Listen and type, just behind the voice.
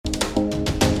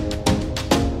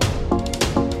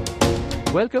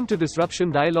Welcome to Disruption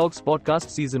Dialogues Podcast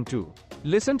Season 2.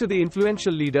 Listen to the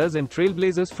influential leaders and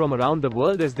trailblazers from around the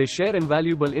world as they share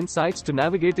invaluable insights to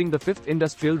navigating the fifth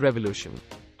industrial revolution.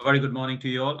 A very good morning to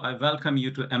you all. I welcome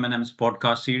you to M&M's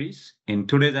podcast series. In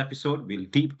today's episode, we'll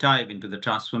deep dive into the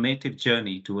transformative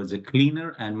journey towards a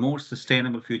cleaner and more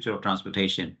sustainable future of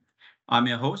transportation. I'm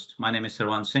your host. My name is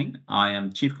Sarwan Singh. I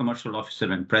am Chief Commercial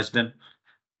Officer and President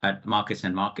at Markets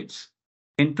and Markets.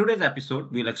 In today's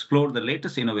episode, we'll explore the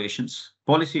latest innovations,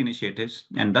 policy initiatives,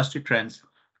 and industry trends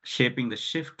shaping the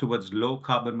shift towards low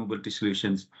carbon mobility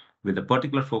solutions with a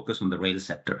particular focus on the rail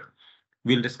sector.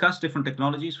 We'll discuss different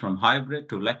technologies from hybrid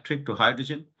to electric to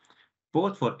hydrogen,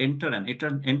 both for inter and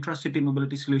intra-city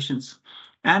mobility solutions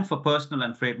and for personal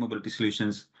and freight mobility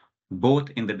solutions, both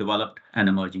in the developed and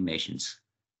emerging nations.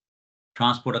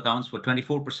 Transport accounts for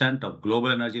 24% of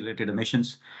global energy-related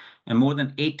emissions, and more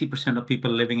than 80% of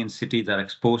people living in cities are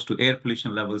exposed to air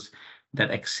pollution levels that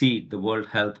exceed the World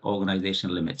Health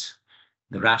Organization limits.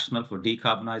 The rationale for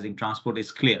decarbonizing transport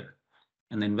is clear,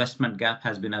 and the investment gap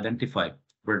has been identified.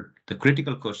 But the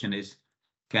critical question is,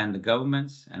 can the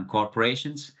governments and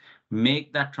corporations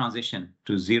make that transition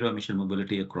to zero-emission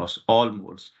mobility across all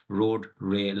modes, road,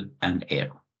 rail, and air?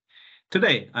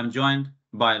 Today, I'm joined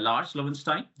by Lars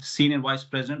Lovenstein, Senior Vice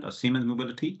President of Siemens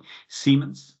Mobility,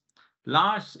 Siemens.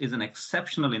 Lars is an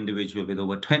exceptional individual with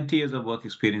over 20 years of work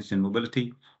experience in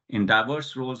mobility in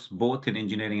diverse roles, both in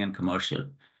engineering and commercial.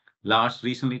 Lars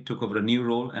recently took over a new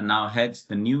role and now heads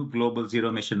the new global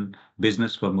zero-emission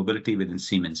business for mobility within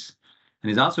Siemens,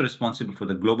 and is also responsible for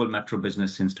the global metro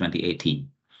business since 2018.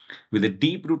 With a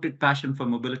deep-rooted passion for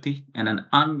mobility and an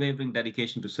unwavering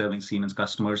dedication to serving Siemens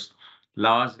customers,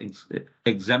 Lars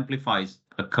exemplifies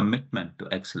a commitment to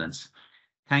excellence.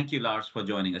 Thank you, Lars, for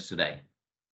joining us today.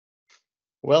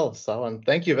 Well, Sawan,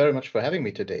 thank you very much for having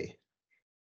me today.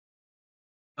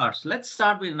 Lars, let's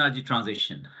start with energy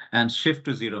transition and shift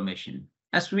to zero emission.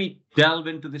 As we delve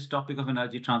into this topic of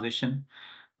energy transition,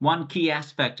 one key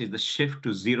aspect is the shift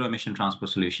to zero emission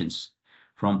transport solutions.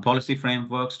 From policy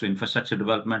frameworks to infrastructure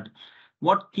development,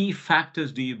 what key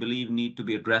factors do you believe need to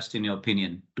be addressed, in your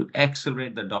opinion, to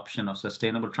accelerate the adoption of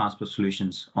sustainable transport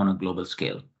solutions on a global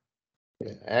scale?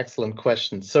 Yeah, excellent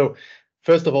question. So,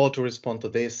 first of all, to respond to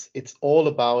this, it's all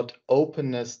about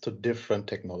openness to different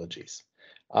technologies.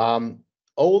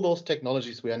 All those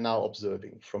technologies we are now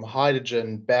observing, from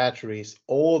hydrogen, batteries,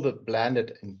 all the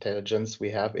blended intelligence we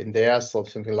have in there, so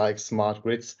something like smart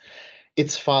grids,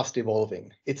 it's fast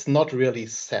evolving. It's not really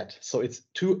set. So it's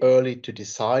too early to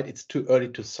decide. It's too early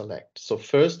to select. So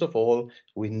first of all,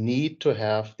 we need to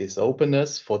have this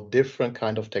openness for different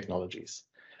kind of technologies.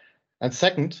 And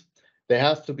second, there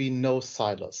has to be no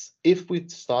silos. If we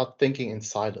start thinking in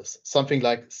silos, something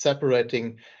like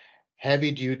separating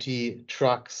heavy duty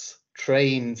trucks,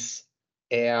 trains,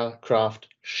 aircraft,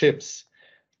 ships,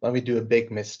 then we do a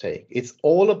big mistake. It's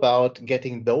all about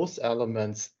getting those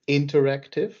elements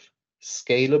interactive,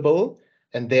 scalable,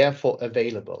 and therefore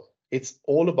available. It's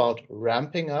all about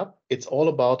ramping up. It's all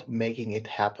about making it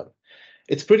happen.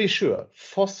 It's pretty sure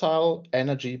fossil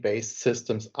energy-based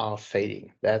systems are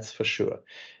fading. That's for sure.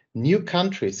 New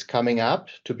countries coming up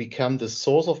to become the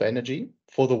source of energy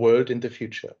for the world in the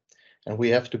future. And we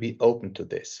have to be open to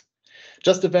this.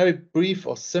 Just a very brief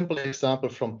or simple example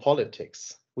from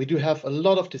politics. We do have a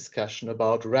lot of discussion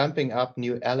about ramping up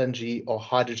new LNG or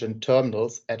hydrogen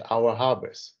terminals at our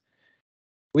harbors.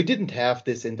 We didn't have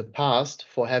this in the past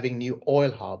for having new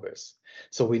oil harbors.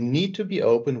 So we need to be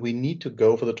open. We need to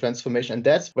go for the transformation. And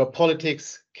that's where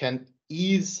politics can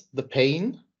ease the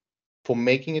pain for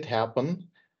making it happen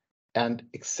and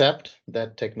accept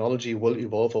that technology will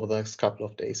evolve over the next couple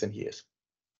of days and years.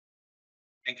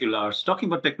 Thank you, Lars. Talking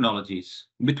about technologies,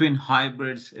 between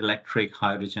hybrids, electric,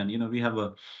 hydrogen, we have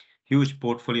a huge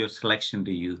portfolio selection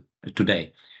to you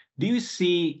today. Do you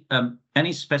see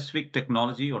any specific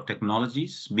technology or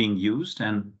technologies being used,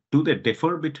 and do they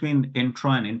differ between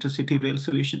intra and intercity rail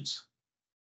solutions?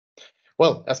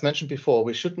 Well, as mentioned before,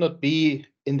 we should not be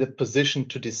in the position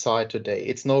to decide today.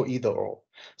 It's no either or.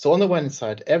 So on the one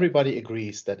side, everybody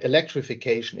agrees that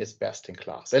electrification is best in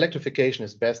class. Electrification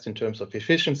is best in terms of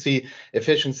efficiency.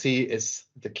 Efficiency is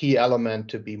the key element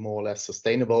to be more or less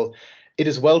sustainable. It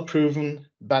is well proven,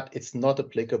 but it's not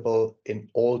applicable in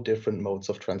all different modes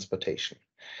of transportation.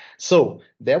 So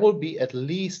there will be at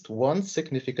least one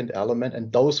significant element,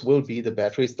 and those will be the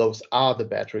batteries. Those are the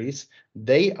batteries.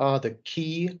 They are the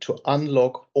key to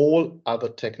unlock all other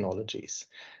technologies.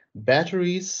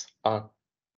 Batteries are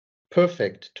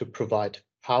perfect to provide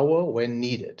power when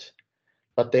needed,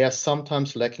 but they are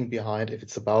sometimes lacking behind if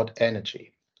it's about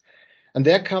energy. And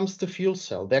there comes the fuel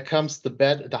cell, there comes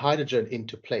the hydrogen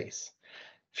into place.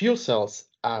 Fuel cells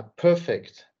are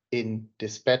perfect in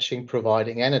dispatching,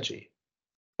 providing energy,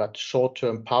 but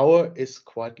short-term power is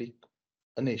quietly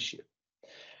an issue.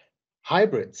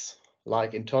 Hybrids,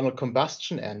 like internal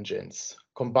combustion engines,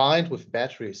 combined with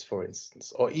batteries, for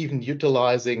instance, or even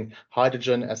utilizing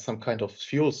hydrogen as some kind of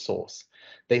fuel source,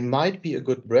 they might be a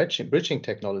good bridging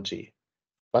technology,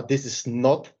 but this is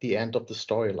not the end of the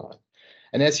storyline.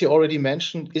 And as you already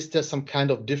mentioned, is there some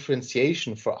kind of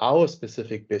differentiation for our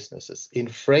specific businesses in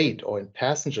freight or in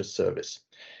passenger service?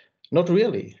 Not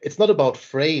really. It's not about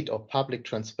freight or public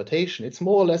transportation. It's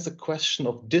more or less a question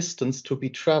of distance to be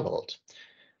traveled.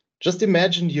 Just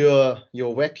imagine your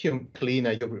vacuum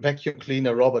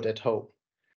cleaner robot at home.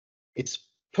 It's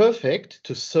perfect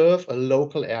to serve a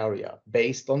local area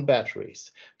based on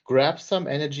batteries. Grab some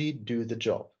energy, do the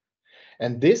job.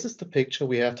 And this is the picture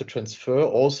we have to transfer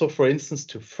also, for instance,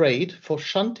 to freight for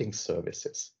shunting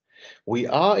services. We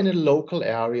are in a local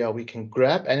area. We can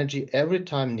grab energy every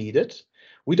time needed.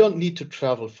 We don't need to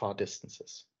travel far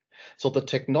distances. So the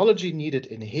technology needed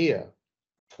in here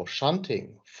for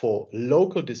shunting, for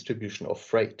local distribution of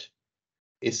freight,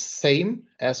 is same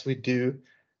as we do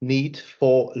need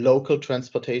for local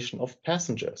transportation of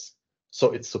passengers.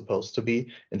 So it's supposed to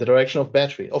be in the direction of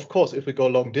battery. Of course, if we go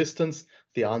long distance,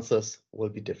 the answers will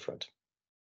be different.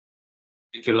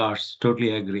 Thank you, Lars.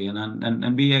 Totally agree.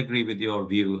 And we agree with your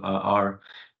view. Our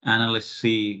analysts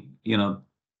see,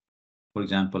 for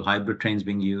example, hybrid trains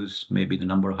being used, maybe the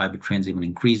number of hybrid trains even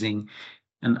increasing.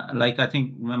 And like I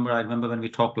remember when we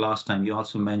talked last time, you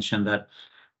also mentioned that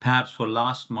perhaps for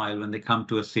last mile, when they come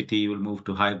to a city, you will move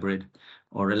to hybrid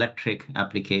or electric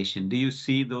application. Do you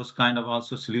see those kind of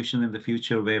also solutions in the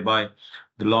future whereby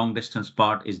the long distance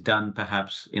part is done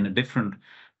perhaps in a different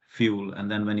fuel, and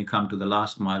then when you come to the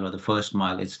last mile or the first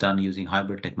mile, it's done using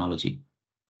hybrid technology?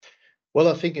 Well,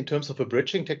 I think in terms of a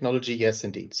bridging technology, yes,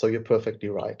 indeed. So you're perfectly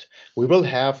right. We will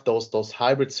have those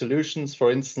hybrid solutions,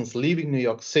 for instance, leaving New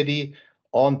York City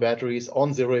on batteries,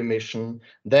 on zero emission,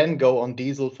 then go on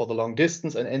diesel for the long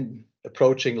distance, and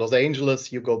approaching Los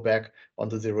Angeles, you go back on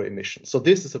the zero emission. So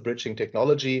this is a bridging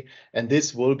technology, and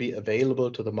this will be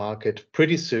available to the market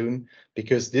pretty soon,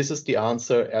 because this is the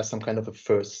answer as some kind of a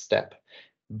first step.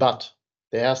 But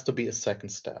there has to be a second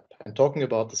step. And talking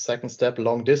about the second step,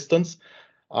 long distance,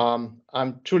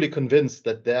 I'm truly convinced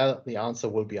that the answer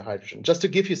will be hydrogen. Just to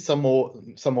give you some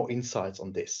more insights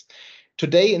on this.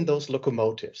 Today in those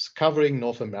locomotives covering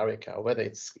North America, whether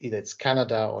it's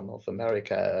Canada or North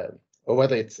America, or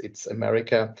whether it's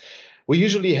America, we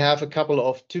usually have a couple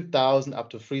of 2,000 up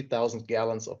to 3,000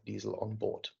 gallons of diesel on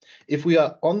board. If we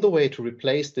are on the way to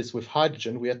replace this with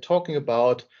hydrogen, we are talking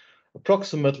about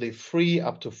approximately 3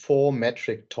 up to 4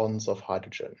 metric tons of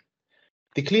hydrogen.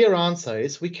 The clear answer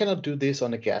is we cannot do this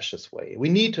on a gaseous way. We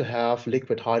need to have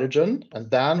liquid hydrogen, and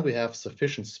then we have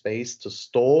sufficient space to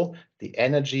store the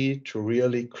energy to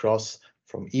really cross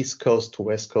from East Coast to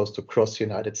West Coast to cross the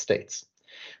United States.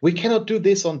 We cannot do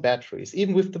this on batteries.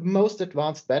 Even with the most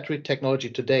advanced battery technology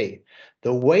today,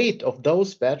 the weight of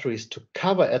those batteries to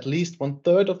cover at least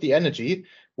 1/3 of the energy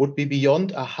would be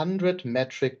beyond 100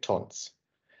 metric tons.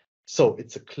 So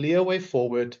it's a clear way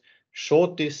forward.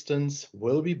 Short distance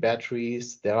will be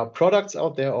batteries. There are products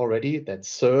out there already that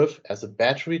serve as a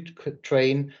battery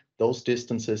train. Those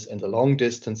distances, and the long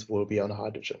distance will be on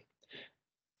hydrogen.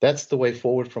 That's the way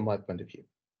forward from my point of view.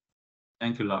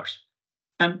 Thank you, Lars.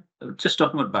 And just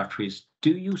talking about batteries,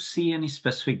 do you see any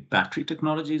specific battery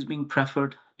technologies being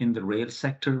preferred in the rail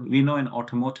sector? We know in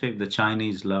automotive, the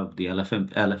Chinese love the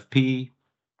LFP,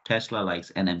 Tesla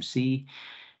likes NMC.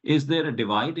 Is there a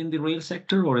divide in the rail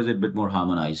sector, or is it a bit more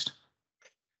harmonized?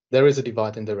 There is a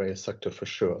divide in the rail sector for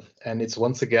sure. And it's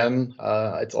once again,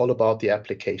 it's all about the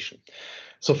application.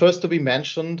 So first to be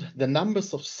mentioned, the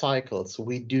numbers of cycles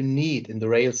we do need in the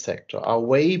rail sector are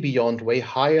way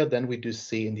higher than we do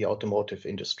see in the automotive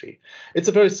industry. It's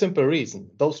a very simple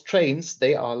reason. Those trains,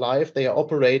 they are live, they are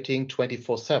operating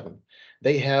 24/7.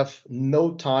 They have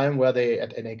no time where they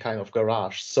at any kind of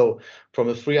garage. So from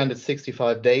the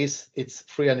 365 days, it's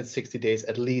 360 days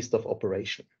at least of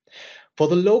operation. For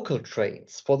the local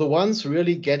trains, for the ones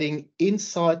really getting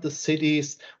inside the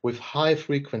cities with high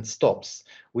frequent stops,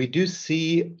 we do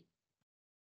see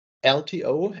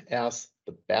LTO as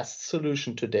the best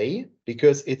solution today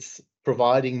because it's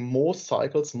providing more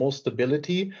cycles, more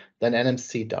stability than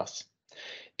NMC does.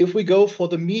 If we go for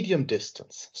the medium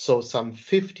distance, so some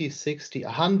 50, 60,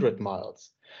 100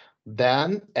 miles,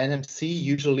 then NMC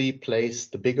usually plays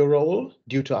the bigger role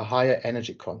due to a higher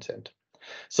energy content.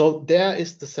 So there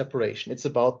is the separation. It's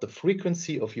about the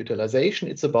frequency of utilization.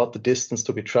 It's about the distance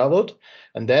to be traveled.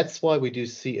 And that's why we do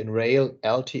see in rail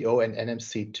LTO and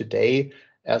NMC today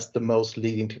as the most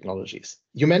leading technologies.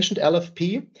 You mentioned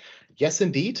LFP. Yes,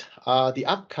 indeed. The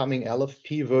upcoming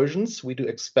LFP versions, we do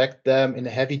expect them in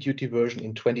a heavy-duty version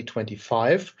in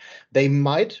 2025. They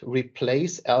might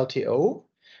replace LTO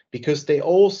because they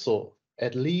also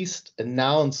at least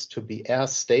announced to be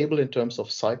as stable in terms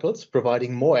of cycles,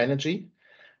 providing more energy.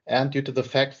 And due to the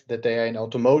fact that they are in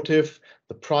automotive,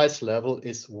 the price level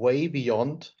is way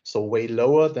beyond, so way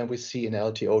lower than we see in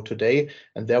LTO today.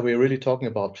 And there we're really talking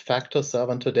about factor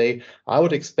 7 today. I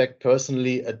would expect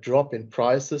personally a drop in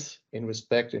prices in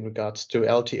regards to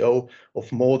LTO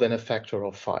of more than a factor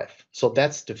of 5. So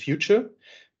that's the future.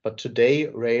 But today,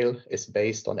 rail is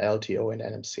based on LTO and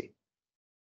NMC.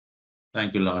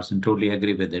 Thank you, Lars, and totally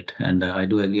agree with it. And I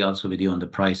do agree also with you on the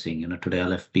pricing. Today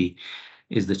LFP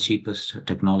is the cheapest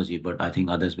technology, but I think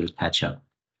others will catch up.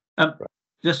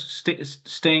 Just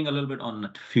staying a little bit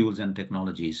on fuels and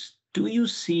technologies, do you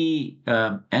see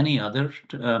any other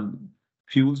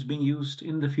fuels being used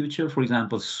in the future? For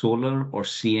example, solar or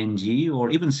CNG or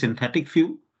even synthetic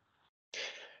fuel?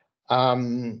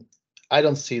 I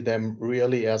don't see them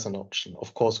really as an option.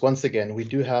 Of course, once again, we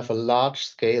do have a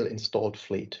large-scale installed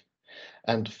fleet.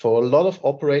 And for a lot of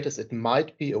operators, it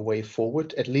might be a way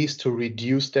forward, at least to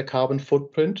reduce their carbon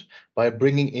footprint by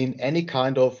bringing in any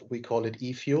kind of, we call it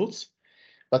e-fuels.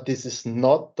 But this is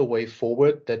not the way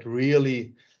forward that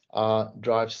really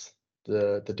drives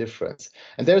the difference.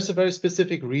 And there's a very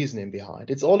specific reasoning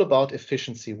behind. It's all about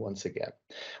efficiency once again.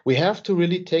 We have to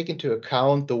really take into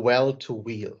account the well to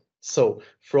wheel. So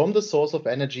from the source of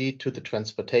energy to the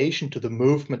transportation to the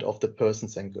movement of the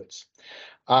persons and goods.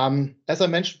 As I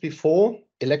mentioned before,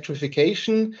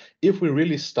 electrification, if we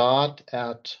really start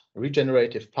at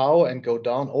regenerative power and go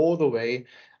down all the way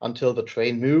until the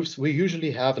train moves, we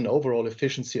usually have an overall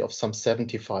efficiency of some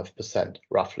 75%,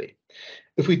 roughly.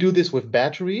 If we do this with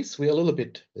batteries, we're a little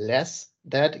bit less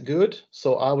that good.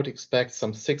 So I would expect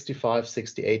some 65,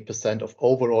 68% of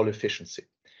overall efficiency.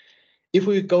 If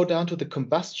we go down to the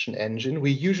combustion engine,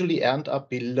 we usually end up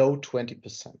below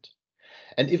 20%.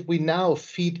 And if we now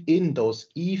feed in those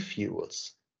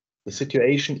e-fuels, the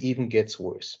situation even gets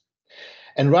worse.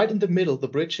 And right in the middle, the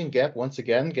bridging gap, once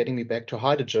again, getting me back to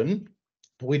hydrogen,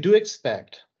 we do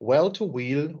expect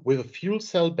well-to-wheel with a fuel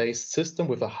cell-based system,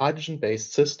 with a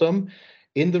hydrogen-based system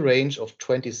in the range of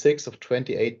 26 of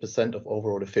 28% of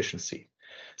overall efficiency.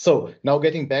 So now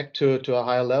getting back to a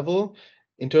higher level,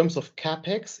 in terms of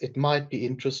CapEx, it might be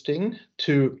interesting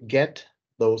to get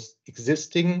those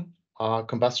existing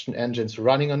combustion engines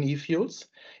running on e-fuels.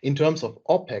 In terms of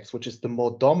OpEx, which is the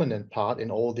more dominant part in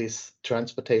all these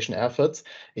transportation efforts,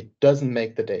 it doesn't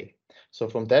make the day. So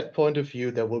from that point of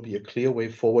view, there will be a clear way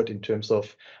forward in terms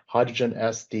of hydrogen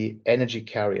as the energy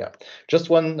carrier. Just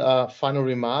one final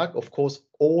remark. Of course,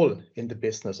 all in the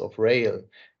business of rail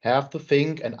have to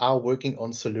think and are working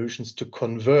on solutions to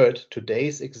convert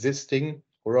today's existing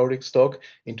rolling stock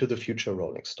into the future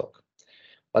rolling stock.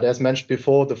 But as mentioned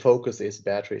before, the focus is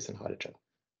batteries and hydrogen.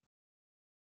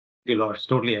 Lars,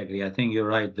 totally agree. I think you're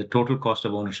right. The total cost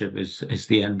of ownership is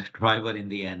the end driver in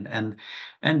the end.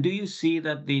 And do you see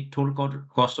that the total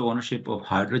cost of ownership of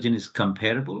hydrogen is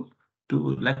comparable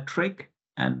to electric?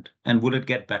 And will it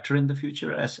get better in the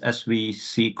future as we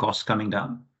see costs coming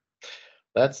down?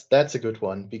 That's a good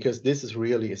one, because this is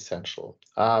really essential.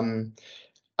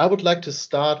 I would like to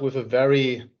start with a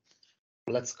very,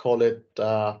 let's call it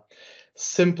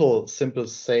simple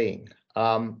saying.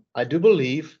 I do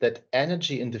believe that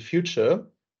energy in the future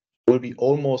will be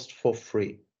almost for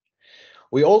free.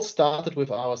 We all started with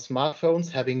our smartphones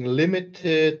having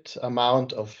limited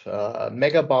amount of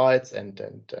megabytes and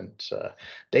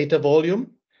data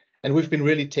volume, and we've been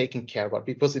really taking care of it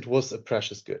because it was a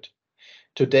precious good.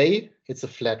 Today, it's a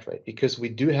flat rate because we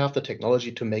do have the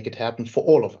technology to make it happen for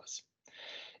all of us.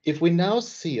 If we now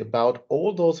see about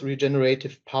all those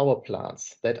regenerative power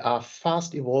plants that are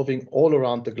fast evolving all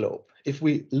around the globe, if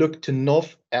we look to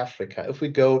North Africa, if we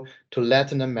go to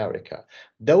Latin America,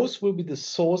 those will be the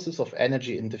sources of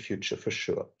energy in the future for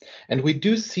sure. And we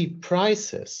do see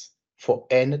prices for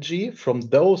energy from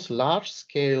those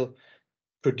large-scale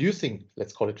producing,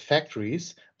 let's call it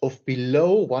factories, of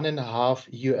below 1.5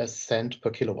 US cent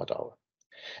per kilowatt hour.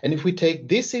 And if we take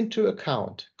this into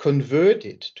account, convert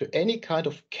it to any kind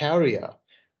of carrier,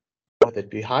 whether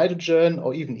it be hydrogen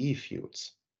or even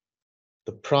e-fuels,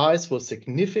 the price will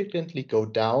significantly go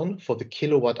down for the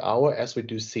kilowatt hour as we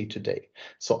do see today.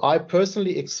 So I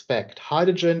personally expect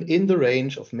hydrogen in the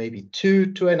range of maybe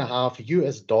 $2.5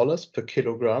 US per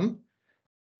kilogram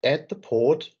at the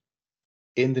port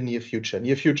in the near future.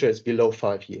 Near future is below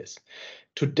 5 years.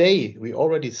 Today, we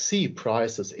already see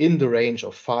prices in the range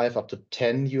of 5 up to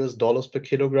 10 US dollars per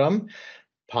kilogram.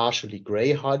 partially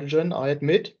gray hydrogen, I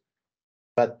admit.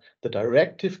 But the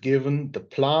directive given, the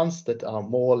plants that are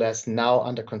more or less now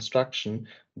under construction,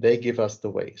 they give us the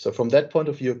way. So from that point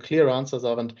of view, clear answer,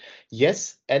 Savant,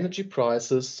 yes, energy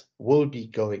prices will be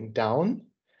going down.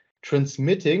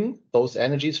 Transmitting those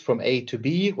energies from A to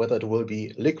B, whether it will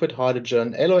be liquid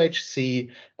hydrogen,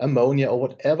 LOHC, ammonia, or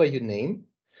whatever you name,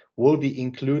 will be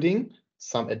including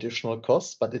some additional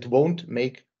costs, but it won't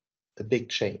make a big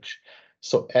change.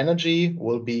 So energy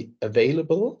will be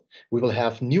available. We will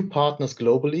have new partners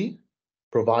globally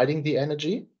providing the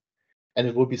energy, and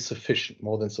it will be sufficient,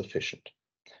 more than sufficient.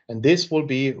 And this will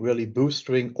be really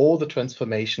boosting all the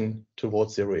transformation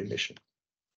towards zero emission.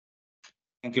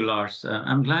 Thank you, Lars.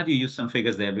 I'm glad you used some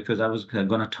figures there because I was going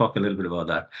to talk a little bit about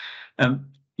that.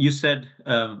 You said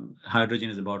hydrogen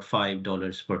is about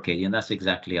 $5 per kg, and that's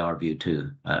exactly our view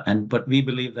too. But we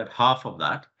believe that half of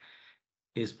that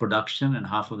is production and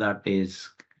half of that is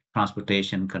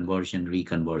transportation, conversion,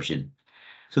 reconversion.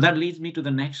 So that leads me to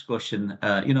the next question.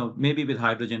 Maybe with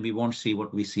hydrogen, we won't see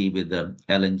what we see with the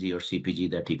LNG or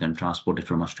CPG that you can transport it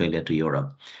from Australia to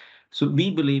Europe. So we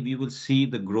believe you will see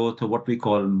the growth of what we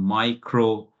call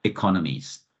micro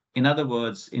economies. In other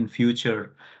words, in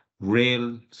future,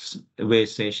 railway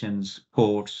stations,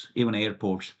 ports, even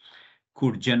airports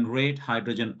could generate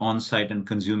hydrogen on site and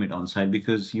consume it on site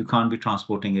because you can't be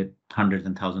transporting it hundreds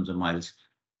and thousands of miles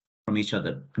from each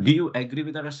other. Do you agree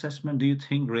with that assessment? Do you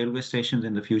think railway stations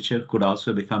in the future could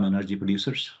also become energy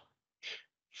producers?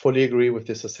 Fully agree with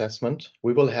this assessment.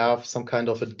 We will have some kind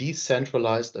of a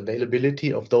decentralized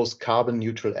availability of those carbon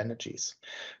neutral energies.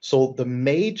 So the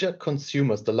major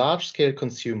consumers, the large scale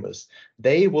consumers,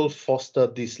 they will foster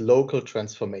these local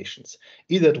transformations.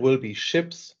 Either it will be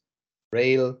ships,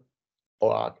 rail,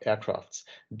 or aircrafts.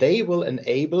 They will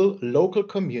enable local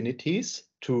communities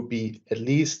to be at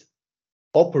least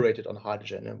operated on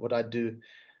hydrogen. And what I do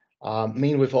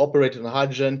mean with operated on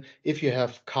hydrogen, if you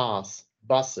have cars,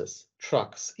 buses,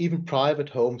 trucks, even private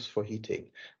homes for heating,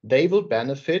 they will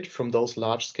benefit from those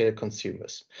large-scale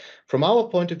consumers. From our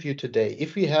point of view today,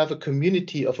 if we have a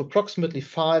community of approximately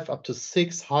 5 up to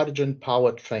 6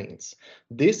 hydrogen-powered trains,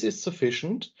 this is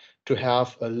sufficient to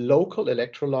have a local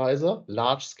electrolyzer,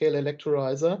 large-scale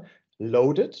electrolyzer,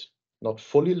 loaded, not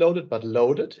fully loaded, but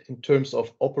loaded in terms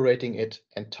of operating it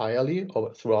entirely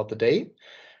or throughout the day,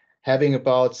 having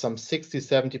about some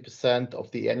 60–70% of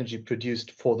the energy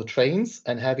produced for the trains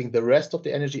and having the rest of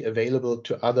the energy available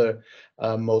to other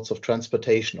modes of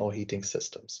transportation or heating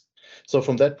systems. So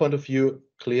from that point of view,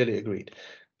 clearly agreed.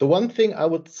 The one thing I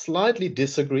would slightly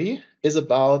disagree is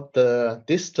about the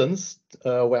distance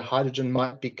where hydrogen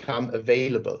might become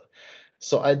available.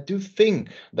 So I do think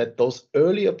that those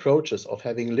early approaches of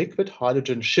having liquid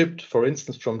hydrogen shipped, for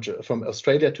instance, from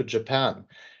Australia to Japan,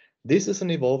 this is an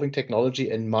evolving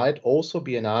technology and might also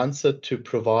be an answer to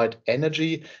provide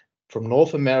energy from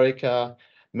North America,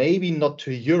 maybe not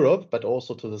to Europe, but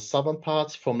also to the southern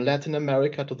parts, from Latin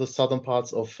America to the southern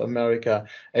parts of America,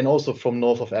 and also from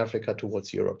north of Africa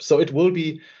towards Europe. So it will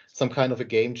be some kind of a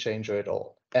game changer at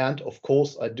all. And of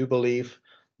course, I do believe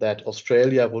that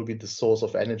Australia will be the source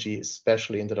of energy,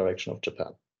 especially in the direction of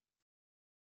Japan.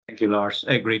 Thank you, Lars.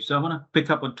 I agree. So I want to pick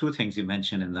up on two things you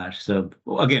mentioned in that. So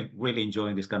again, really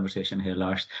enjoying this conversation here,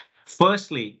 Lars.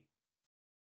 Firstly,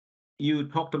 you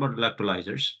talked about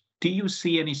electrolyzers. Do you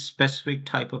see any specific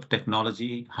type of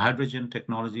technology, hydrogen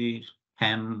technology,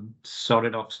 PEM,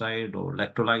 solid oxide, or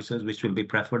electrolyzers, which will be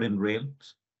preferred in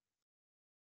rails?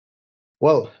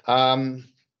 Well,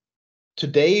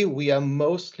 today we are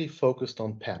mostly focused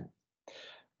on PEM.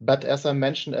 But as I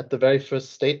mentioned at the very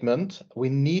first statement, we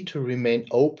need to remain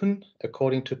open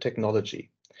according to technology.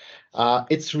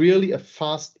 It's really a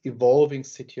fast evolving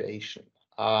situation.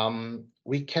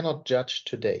 We cannot judge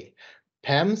today.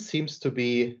 PEM seems to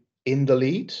be in the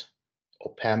lead,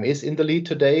 or PEM is in the lead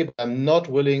today, but I'm not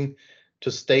willing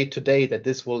to state today that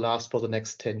this will last for the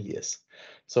next 10 years.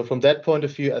 So from that point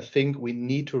of view, I think we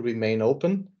need to remain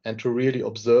open and to really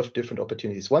observe different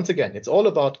opportunities. Once again, it's all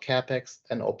about CapEx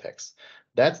and OpEx.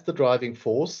 That's the driving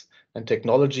force, and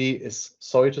technology is,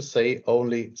 sorry to say,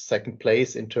 only second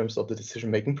place in terms of the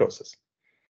decision-making process.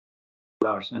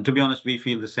 Lars, and to be honest, we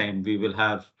feel the same. We will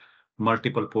have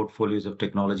multiple portfolios of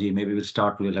technology. Maybe we'll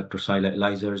start with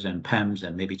electrolyzers and PEMs,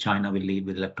 and maybe China will lead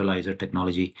with electrolyzer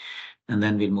technology, and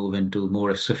then we'll move into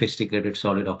more sophisticated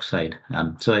solid oxide.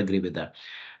 So I agree with that.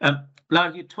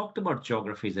 Lars, you talked about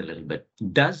geographies a little bit.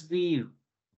 Does the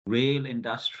rail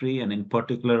industry, and in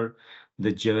particular,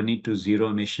 the journey to zero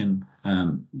emission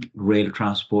rail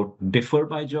transport differ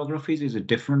by geographies? Is it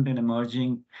different in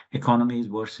emerging economies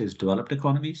versus developed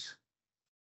economies?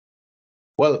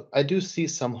 Well, I do see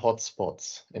some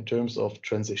hotspots in terms of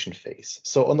transition phase.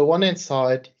 So on the one hand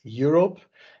side, Europe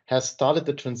has started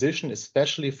the transition,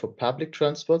 especially for public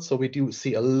transport. So we do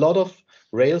see a lot of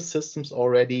rail systems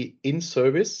already in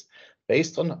service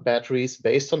based on batteries,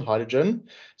 based on hydrogen.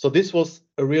 So this was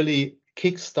a really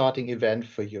kick-starting event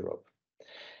for Europe.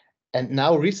 And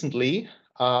now recently,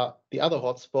 the other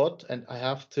hotspot, and I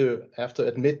have to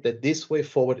admit that this way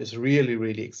forward is really,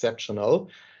 really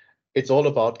exceptional. It's all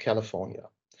about California.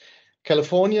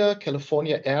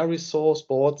 California Air Resource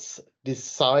Boards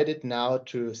decided now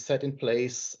to set in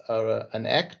place an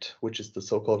act, which is the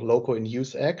so-called Loco in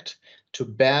Use Act, to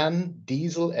ban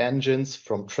diesel engines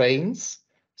from trains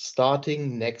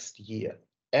starting next year.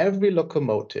 Every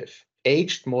locomotive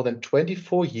aged more than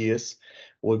 24 years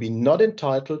will be not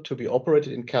entitled to be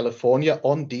operated in California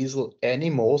on diesel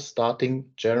anymore starting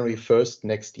January 1st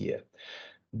next year.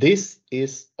 This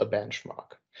is a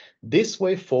benchmark. This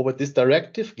way forward, this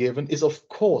directive given is of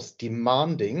course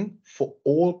demanding for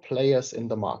all players in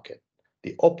the market,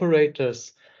 the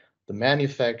operators, the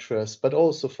manufacturers, but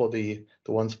also for the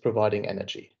ones providing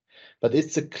energy. But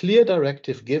it's a clear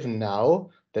directive given now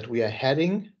that we are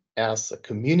heading as a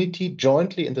community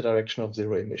jointly in the direction of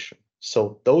zero emission.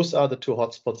 So those are the two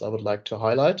hotspots I would like to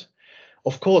highlight.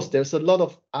 Of course, there's a lot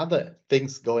of other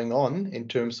things going on in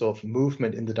terms of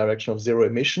movement in the direction of zero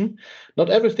emission. Not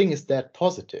everything is that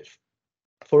positive.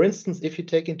 For instance, if you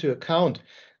take into account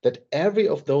that every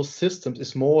of those systems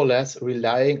is more or less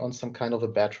relying on some kind of a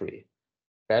battery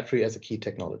as a key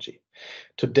technology.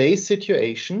 Today's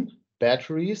situation,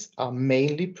 batteries are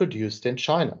mainly produced in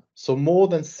China. So more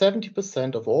than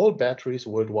 70% of all batteries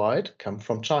worldwide come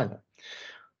from China.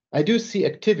 I do see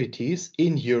activities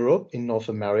in Europe, in North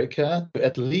America, to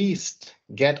at least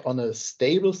get on a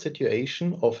stable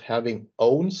situation of having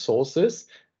own sources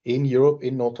in Europe,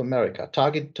 in North America.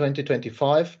 Target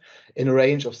 2025 in a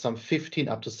range of some 15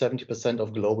 up to 70%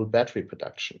 of global battery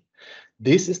production.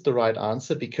 This is the right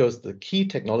answer because the key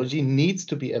technology needs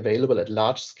to be available at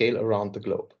large scale around the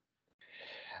globe.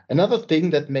 Another thing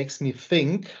that makes me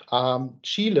think,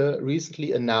 Chile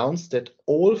recently announced that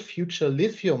all future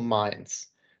lithium mines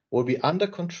will be under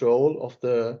control of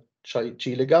the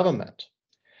Chile government.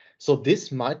 So this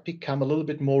might become a little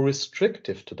bit more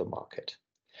restrictive to the market.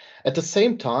 At the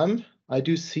same time, I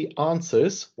do see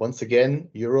answers, once again,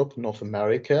 Europe, North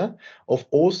America, of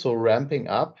also ramping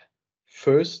up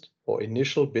first or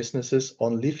initial businesses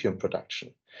on lithium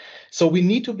production. So we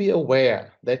need to be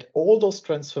aware that all those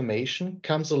transformation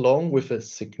comes along with a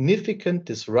significant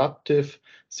disruptive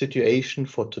situation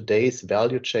for today's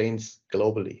value chains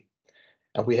globally.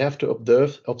 And we have to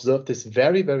observe this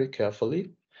very, very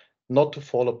carefully, not to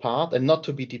fall apart and not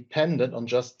to be dependent on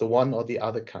just the one or the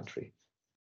other country.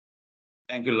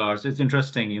 Thank you, Lars. It's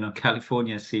interesting,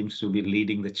 California seems to be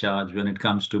leading the charge when it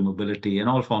comes to mobility and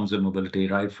all forms of mobility,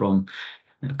 right from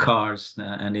cars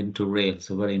and into rail.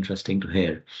 So very interesting to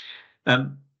hear.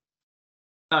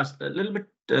 Lars, a little bit,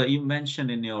 you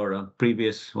mentioned in your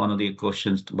previous one of the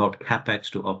questions about CapEx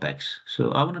to OpEx.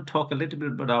 So I want to talk a little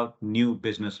bit about new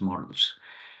business models.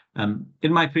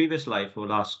 In my previous life, for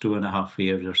the last 2.5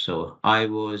 years or so, I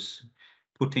was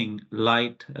putting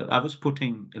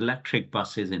electric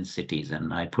buses in cities,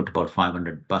 and I put about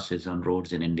 500 buses on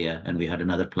roads in India, and we had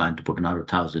another plan to put another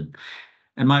 1,000.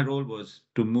 And my role was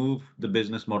to move the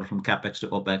business model from CapEx to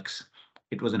OpEx.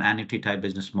 It was an annuity type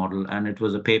business model, and it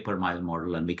was a pay per mile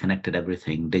model, and we connected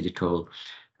everything digital,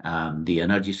 the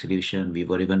energy solution. We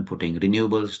were even putting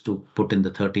renewables to put in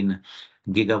the 13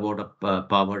 gigawatt of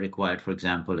power required, for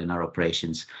example, in our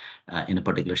operations in a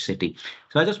particular city.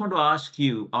 So I just want to ask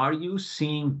you, are you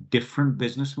seeing different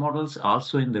business models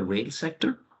also in the rail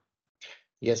sector?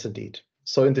 Yes, indeed.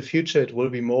 So in the future, it will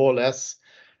be more or less,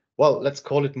 well, let's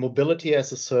call it mobility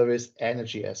as a service,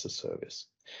 energy as a service.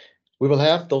 We will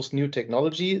have those new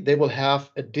technology. They will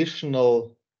have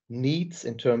additional needs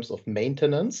in terms of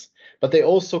maintenance, but they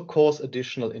also cause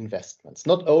additional investments,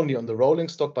 not only on the rolling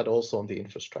stock, but also on the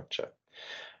infrastructure.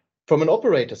 From an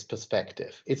operator's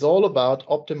perspective, it's all about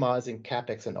optimizing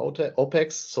CapEx and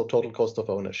OpEx, so total cost of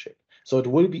ownership. So it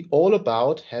will be all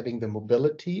about having the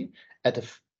mobility at a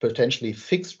potentially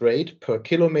fixed rate per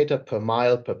kilometer, per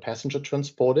mile, per passenger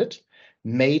transported,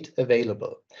 made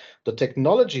available. The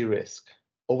technology risk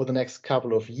over the next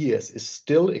couple of years is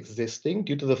still existing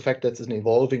due to the fact that it's an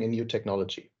evolving and new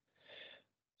technology.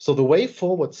 So the way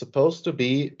forward is supposed to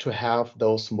be to have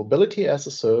those mobility as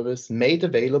a service made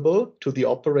available to the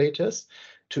operators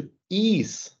to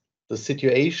ease the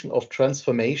situation of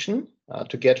transformation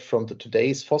to get from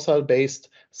today's fossil-based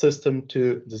system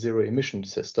to the zero-emission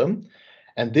system.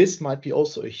 And this might be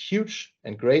also a huge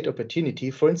and great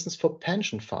opportunity, for instance, for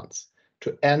pension funds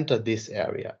to enter this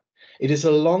area. It is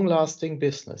a long-lasting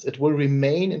business. It will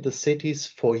remain in the cities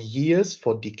for years,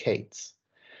 for decades.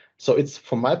 So it's,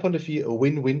 from my point of view, a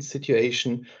win-win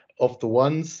situation of the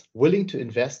ones willing to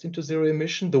invest into zero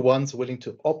emission, the ones willing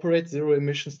to operate zero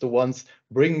emissions, the ones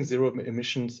bringing zero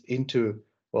emissions into,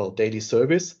 well, daily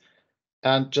service.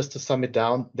 And just to sum it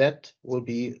down, that will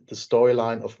be the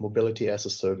storyline of mobility as a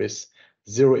service,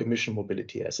 zero emission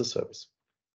mobility as a service.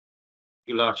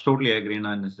 Lars, totally agree, and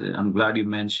I'm glad you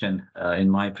mentioned. In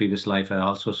my previous life, I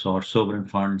also saw sovereign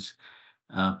funds,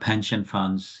 pension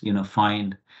funds,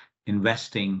 find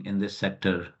investing in this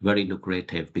sector very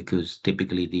lucrative because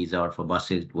typically these are for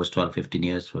buses, it was 12, 15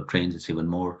 years, for trains, it's even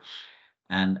more.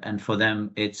 And for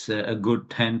them, it's a good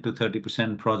 10 to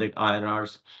 30% project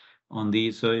IRRs on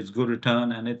these. So it's good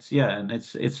return, and it's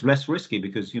less risky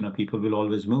because people will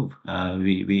always move.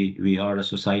 We are a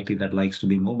society that likes to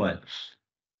be mobile.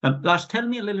 Lars, tell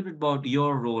me a little bit about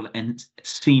your role in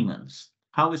Siemens.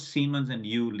 How is Siemens and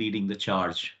you leading the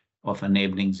charge of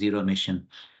enabling zero emission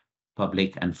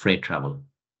public and freight travel?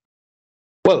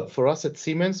 Well, for us at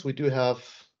Siemens, we do have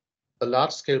a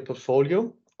large-scale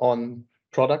portfolio on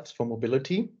products for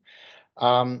mobility.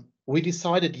 We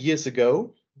decided years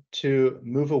ago to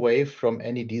move away from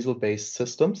any diesel-based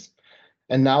systems,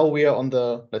 and now we are on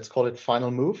the, let's call it, final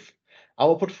move.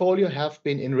 Our portfolio have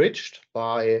been enriched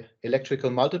by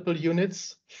electrical multiple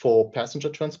units for passenger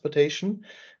transportation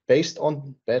based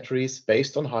on batteries,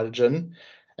 based on hydrogen.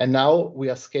 And now we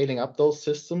are scaling up those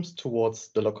systems towards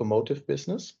the locomotive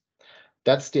business.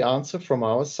 That's the answer from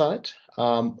our side.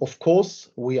 Of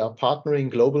course, we are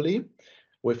partnering globally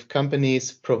with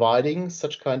companies providing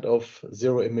such kind of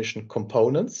zero emission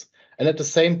components. And at the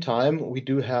same time, we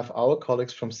do have our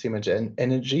colleagues from Siemens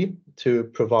Energy to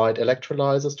provide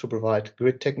electrolyzers, to provide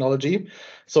grid technology.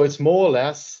 So it's more or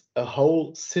less a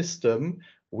whole system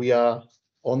we are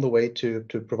on the way to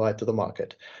provide to the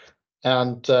market.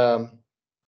 And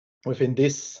within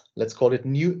this, let's call it,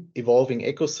 new evolving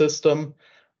ecosystem,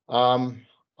 I'm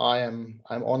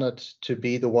honored to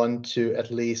be the one to at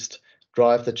least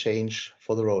drive the change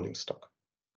for the rolling stock.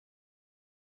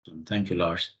 Thank you,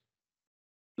 Lars.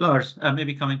 Lars,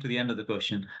 maybe coming to the end of the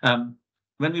question.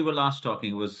 When we were last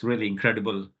talking, it was really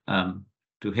incredible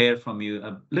to hear from you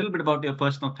a little bit about your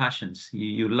personal passions.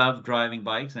 You love driving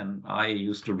bikes, and I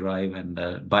used to drive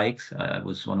bikes. I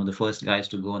was one of the first guys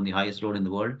to go on the highest road in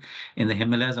the world, in the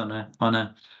Himalayas, on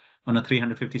a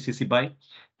 350cc bike.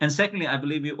 And secondly, I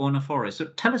believe you own a forest. So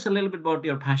tell us a little bit about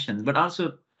your passions, but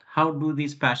also how do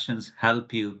these passions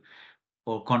help you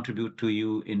or contribute to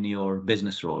you in your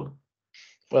business role?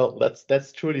 Well,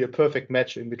 that's truly a perfect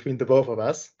match in between the both of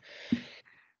us.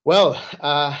 Well,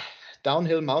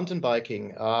 downhill mountain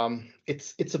biking.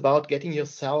 It's about getting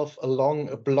yourself along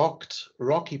a blocked,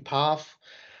 rocky path,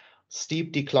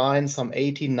 steep decline, some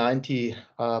 80,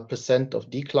 90% of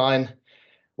decline.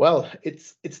 Well,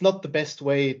 it's not the best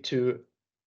way to,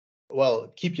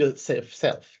 well, keep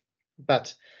yourself.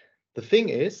 But the thing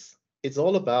is, it's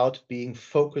all about being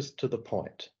focused to the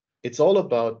point. It's all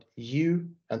about you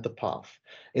and the path.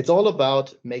 It's all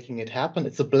about making it happen.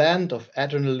 It's a blend of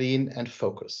adrenaline and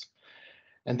focus.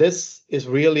 And this is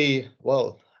really,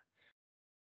 well,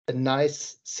 a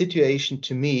nice situation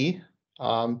to me,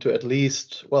 to at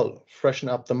least, well, freshen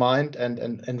up the mind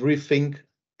and rethink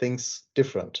things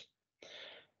different.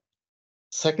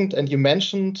 Second, and you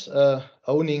mentioned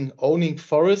owning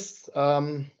forests.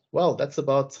 Well, that's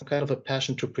about some kind of a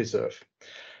passion to preserve.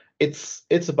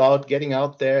 It's about getting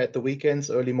out there at the weekends,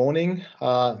 early morning,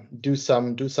 do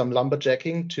some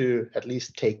lumberjacking to at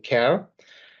least take care,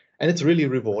 and it's really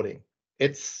rewarding.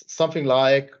 It's something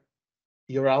like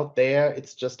you're out there.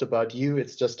 It's just about you.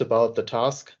 It's just about the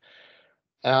task.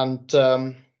 And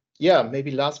yeah,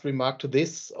 maybe last remark to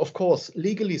this. Of course,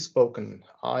 legally spoken,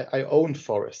 I own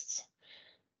forests,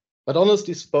 but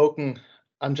honestly spoken,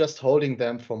 I'm just holding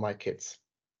them for my kids.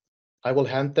 I will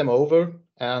hand them over,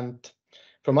 and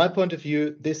from my point of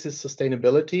view, this is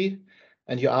sustainability.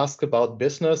 And you ask about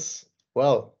business.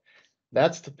 Well,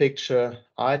 that's the picture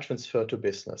I transfer to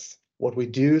business. What we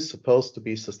do is supposed to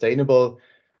be sustainable.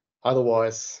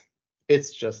 Otherwise, it's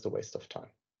just a waste of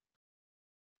time.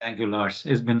 Thank you, Lars.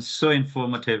 It's been so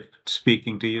informative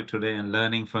speaking to you today and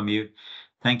learning from you.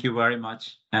 Thank you very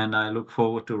much. And I look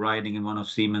forward to riding in one of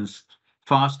Siemens'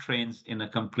 fast trains in a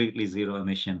completely zero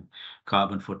emission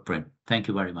carbon footprint. Thank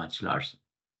you very much, Lars.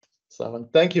 So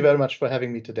thank you very much for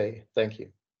having me today. Thank you.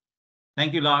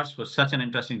 Thank you, Lars, for such an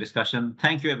interesting discussion.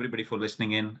 Thank you, everybody, for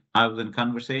listening in. I was in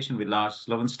conversation with Lars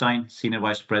Lovenstein, Senior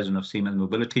Vice President of Siemens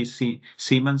Mobility,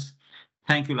 Siemens.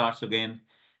 Thank you, Lars, again.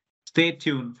 Stay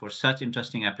tuned for such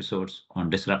interesting episodes on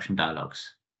Disruption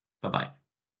Dialogues. Bye-bye.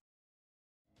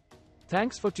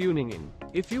 Thanks for tuning in.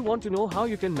 If you want to know how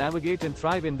you can navigate and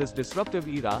thrive in this disruptive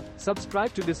era,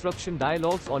 subscribe to Disruption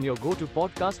Dialogues on your go-to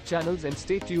podcast channels and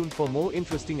stay tuned for more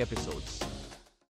interesting episodes.